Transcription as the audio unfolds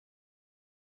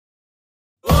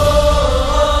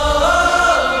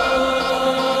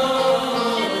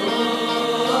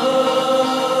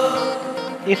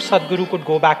if Sadhguru could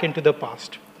go back into the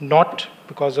past, not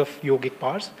because of yogic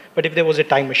powers, but if there was a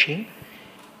time machine,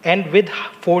 and with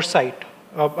foresight,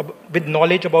 with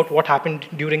knowledge about what happened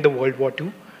during the World War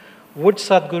II, would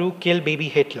Sadhguru kill baby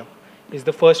Hitler? Is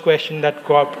the first question that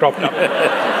cropped up.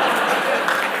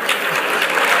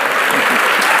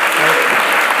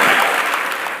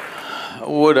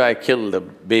 Would I kill the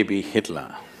baby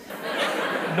Hitler?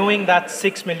 Knowing that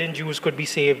 6 million Jews could be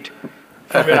saved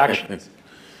from your actions.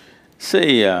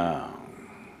 See,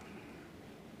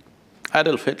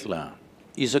 Adolf Hitler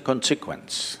is a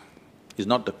consequence, is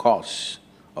not the cause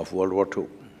of World War II.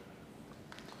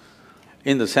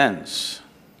 In the sense,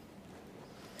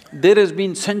 there has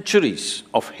been centuries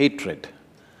of hatred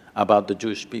about the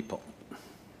Jewish people.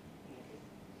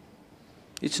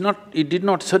 It did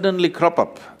not suddenly crop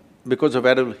up because of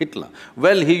Adolf Hitler.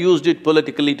 Well, he used it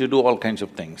politically to do all kinds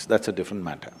of things, that's a different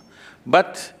matter.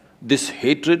 But this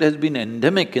hatred has been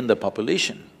endemic in the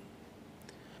population.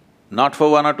 Not for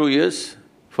 1 or 2 years,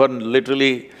 for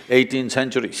literally 18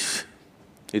 centuries,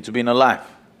 it's been alive.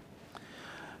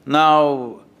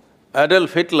 Now,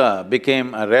 Adolf Hitler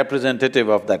became a representative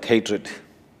of that hatred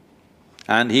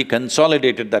and he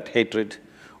consolidated that hatred,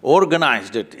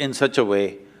 organized it in such a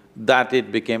way that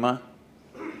it became a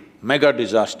mega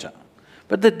disaster.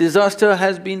 But the disaster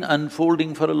has been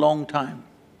unfolding for a long time.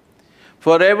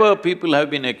 Forever people have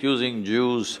been accusing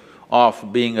Jews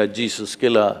of being a Jesus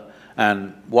killer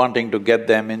and wanting to get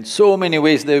them in so many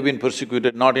ways they've been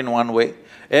persecuted, not in one way.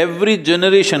 Every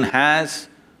generation has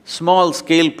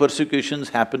small-scale persecutions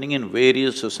happening in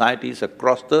various societies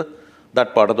across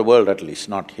that part of the world at least,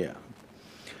 not here.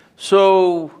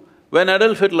 So, when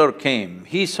Adolf Hitler came,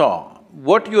 he saw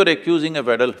what you're accusing of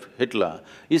Adolf Hitler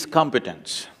is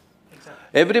competence. Exactly.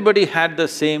 Everybody had the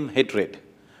same hatred.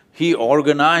 He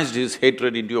organized his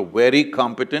hatred into a very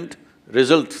competent,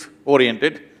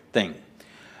 result-oriented thing.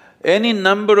 Any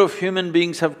number of human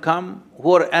beings have come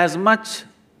who are as much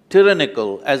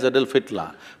tyrannical as Adolf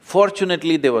Hitler.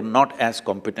 Fortunately, they were not as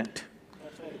competent.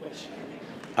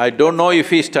 I don't know if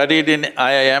he studied in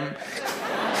IIM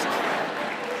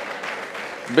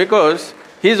because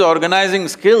his organizing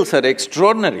skills are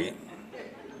extraordinary.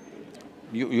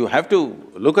 You have to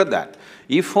look at that.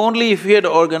 If he had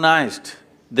organized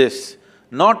this,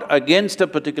 not against a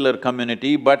particular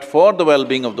community, but for the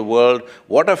well-being of the world,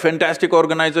 what a fantastic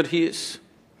organizer he is.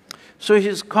 So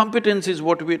his competence is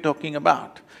what we're talking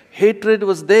about. Hatred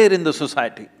was there in the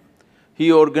society.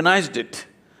 He organized it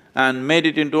and made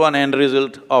it into an end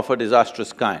result of a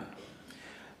disastrous kind.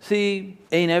 See,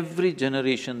 in every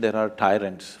generation there are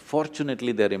tyrants.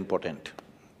 Fortunately, they're impotent.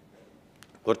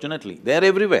 Fortunately, they're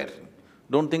everywhere.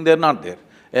 Don't think they're not there.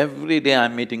 Every day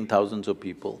I'm meeting thousands of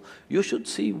people. You should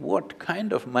see what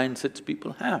kind of mindsets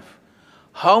people have.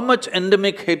 How much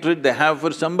endemic hatred they have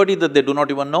for somebody that they do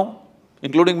not even know,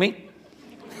 including me.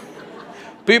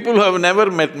 People who have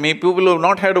never met me, people who have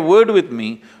not had a word with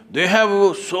me, they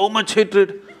have so much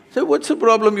hatred. I say, what's the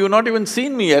problem? You've not even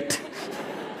seen me yet.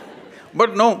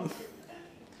 But no.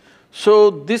 So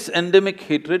this endemic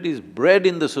hatred is bred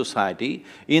in the society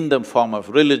in the form of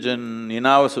religion, in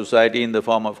our society in the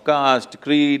form of caste,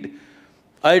 creed,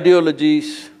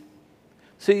 ideologies.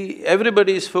 See,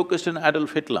 everybody is focused on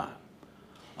Adolf Hitler.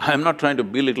 I'm not trying to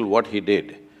belittle what he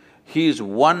did. He is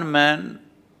one man,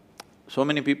 so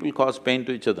many people cause pain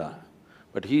to each other,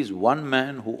 but he is one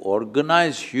man who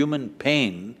organized human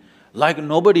pain like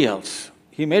nobody else.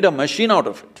 He made a machine out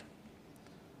of it.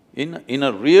 In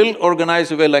a real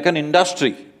organized way, like an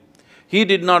industry. He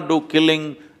did not do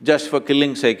killing just for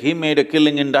killing's sake, he made a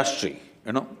killing industry,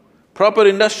 proper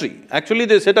industry. Actually,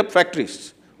 they set up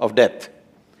factories of death.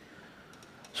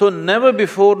 So never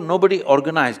before nobody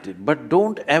organized it, but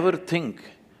don't ever think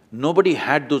nobody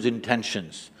had those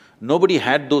intentions, nobody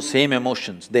had those same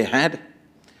emotions, they had.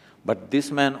 But this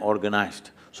man organized.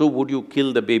 So would you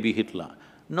kill the baby Hitler?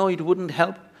 No, it wouldn't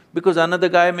help, because another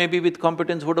guy maybe with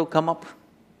competence would have come up.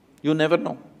 You never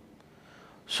know.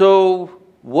 So,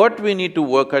 what we need to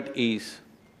work at is,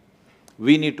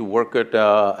 we need to work at,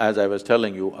 as I was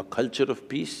telling you, a culture of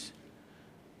peace.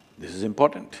 This is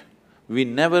important. We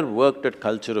never worked at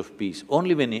culture of peace.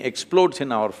 Only when it explodes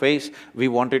in our face, we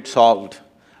want it solved.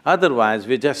 Otherwise,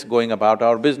 we're just going about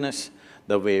our business.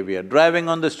 The way we are driving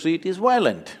on the street is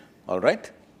violent, all right?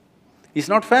 It's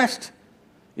not fast,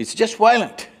 it's just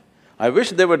violent. I wish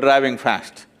they were driving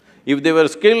fast. If they were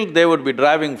skilled, they would be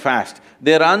driving fast.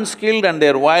 They're unskilled and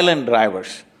they're violent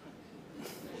drivers.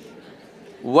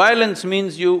 Violence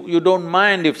means you don't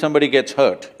mind if somebody gets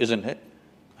hurt, isn't it?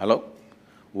 Hello?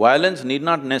 Violence need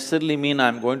not necessarily mean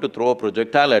I'm going to throw a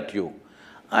projectile at you.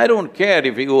 I don't care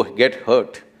if you get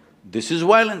hurt. This is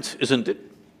violence, isn't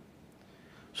it?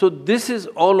 So this is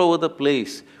all over the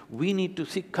place. We need to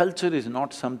see culture is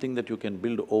not something that you can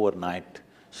build overnight.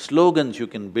 Slogans you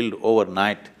can build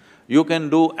overnight. You can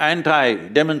do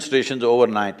anti-demonstrations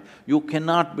overnight. You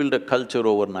cannot build a culture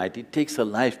overnight. It takes a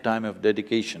lifetime of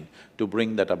dedication to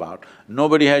bring that about.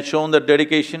 Nobody has shown that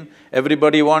dedication.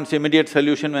 Everybody wants immediate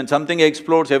solution. When something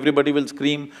explodes, everybody will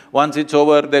scream. Once it's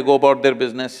over, they go about their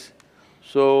business.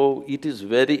 So, it is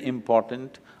very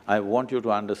important. I want you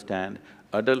to understand,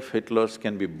 Adolf Hitlers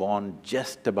can be born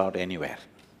just about anywhere,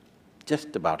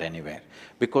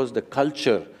 because the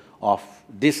culture of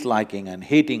disliking and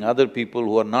hating other people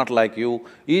who are not like you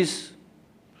is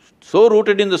so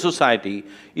rooted in the society,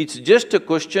 it's just a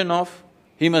question of,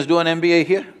 he must do an MBA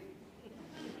here.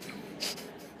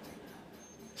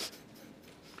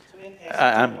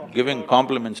 I'm giving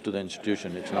compliments to the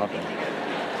institution, it's not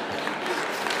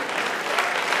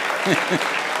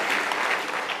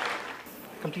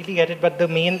Completely get it, but the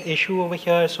main issue over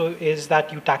here is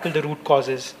that you tackle the root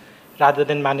causes rather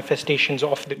than manifestations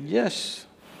of the… Yes.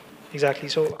 Exactly,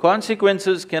 so…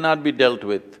 Consequences cannot be dealt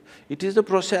with. It is the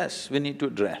process we need to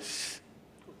address.